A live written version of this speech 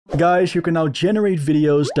Guys, you can now generate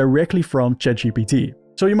videos directly from ChatGPT.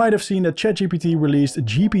 So you might have seen that ChatGPT released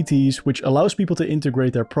GPTs, which allows people to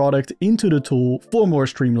integrate their product into the tool for a more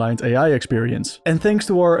streamlined AI experience. And thanks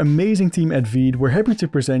to our amazing team at VEED, we're happy to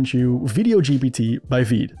present you Video GPT by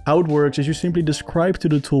VEED. How it works is you simply describe to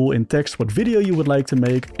the tool in text what video you would like to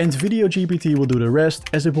make, and Video GPT will do the rest,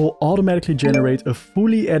 as it will automatically generate a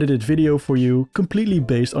fully edited video for you, completely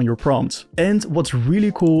based on your prompts. And what's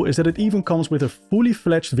really cool is that it even comes with a fully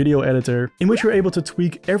fledged video editor, in which you're able to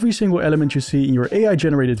tweak every single element you see in your AI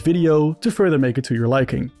generated video to further make it to your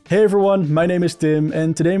liking. Hey everyone, my name is Tim,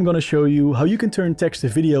 and today I'm going to show you how you can turn text to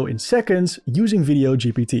video in seconds using Video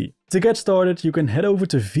GPT. To get started, you can head over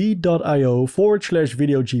to veed.io/Video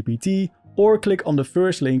GPT or click on the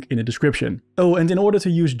first link in the description. Oh, and in order to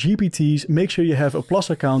use GPTs, make sure you have a Plus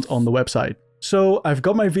account on the website. So I've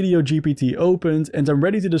got my Video GPT opened and I'm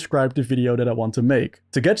ready to describe the video that I want to make.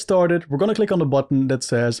 To get started, we're going to click on the button that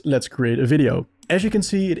says let's create a video. As you can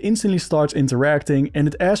see, it instantly starts interacting and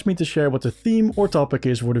it asks me to share what the theme or topic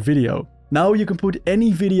is for the video. Now you can put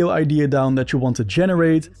any video idea down that you want to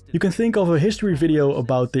generate. You can think of a history video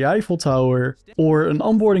about the Eiffel Tower, or an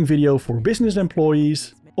onboarding video for business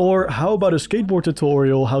employees, or how about a skateboard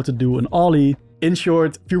tutorial how to do an ollie. In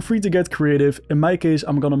short, feel free to get creative. In my case,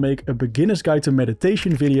 I'm gonna make a beginner's guide to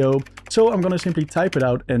meditation video, so I'm gonna simply type it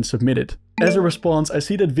out and submit it. As a response, I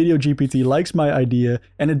see that Video GPT likes my idea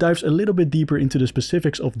and it dives a little bit deeper into the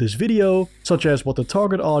specifics of this video, such as what the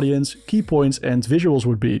target audience, key points and visuals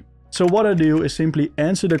would be. So what I do is simply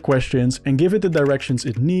answer the questions and give it the directions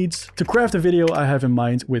it needs to craft the video I have in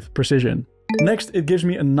mind with precision. Next, it gives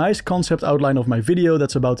me a nice concept outline of my video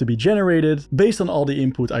that's about to be generated based on all the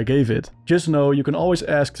input I gave it. Just know you can always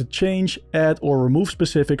ask to change, add or remove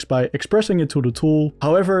specifics by expressing it to the tool.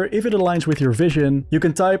 However, if it aligns with your vision, you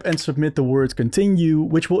can type and submit the word continue,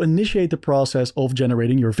 which will initiate the process of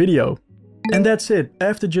generating your video. And that's it.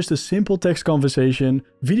 After just a simple text conversation,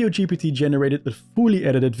 Video GPT generated a fully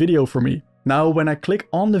edited video for me. Now, when I click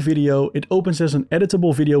on the video, it opens as an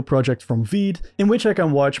editable video project from VEED, in which I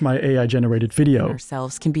can watch my AI-generated video.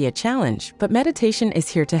 Ourselves can be a challenge, but meditation is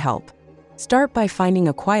here to help. Start by finding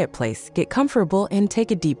a quiet place, get comfortable, and take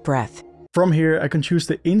a deep breath. From here, I can choose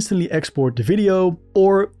to instantly export the video,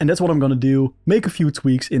 or, and that's what I'm gonna do, make a few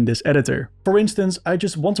tweaks in this editor. For instance, I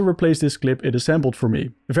just want to replace this clip it assembled for me.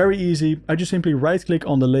 Very easy, I just simply right-click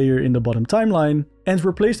on the layer in the bottom timeline and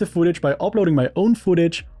replace the footage by uploading my own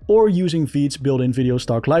footage or using VEED's built-in video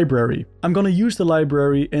stock library. I'm gonna use the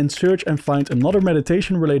library and search and find another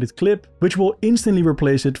meditation-related clip, which will instantly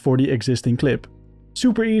replace it for the existing clip.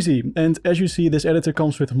 Super easy, and as you see, this editor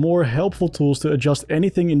comes with more helpful tools to adjust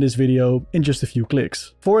anything in this video in just a few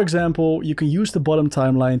clicks. For example, you can use the bottom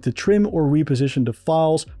timeline to trim or reposition the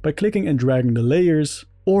files by clicking and dragging the layers,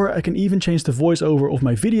 or I can even change the voiceover of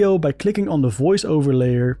my video by clicking on the voiceover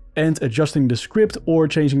layer and adjusting the script or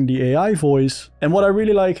changing the AI voice. And what I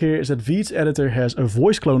really like here is that VEED's editor has a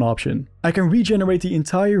voice clone option. I can regenerate the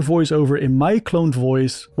entire voiceover in my cloned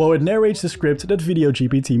voice while it narrates the script that Video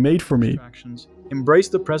GPT made for me. Embrace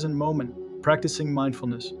the present moment, practicing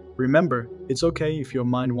mindfulness. Remember, it's okay if your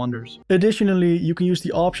mind wanders. Additionally, you can use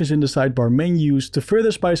the options in the sidebar menus to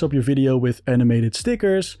further spice up your video with animated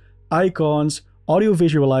stickers, icons, audio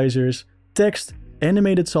visualizers, text,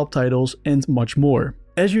 animated subtitles, and much more.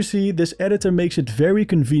 As you see, this editor makes it very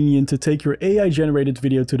convenient to take your AI-generated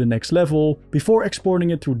video to the next level before exporting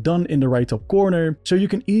it to Done in the right top corner, so you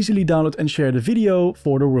can easily download and share the video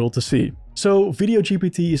for the world to see. So Video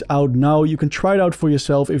GPT is out now. You can try it out for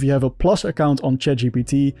yourself if you have a Plus account on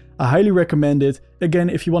ChatGPT. I highly recommend it. Again,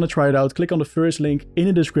 if you want to try it out, click on the first link in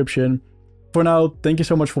the description. For now, thank you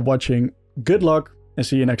so much for watching. Good luck and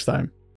see you next time.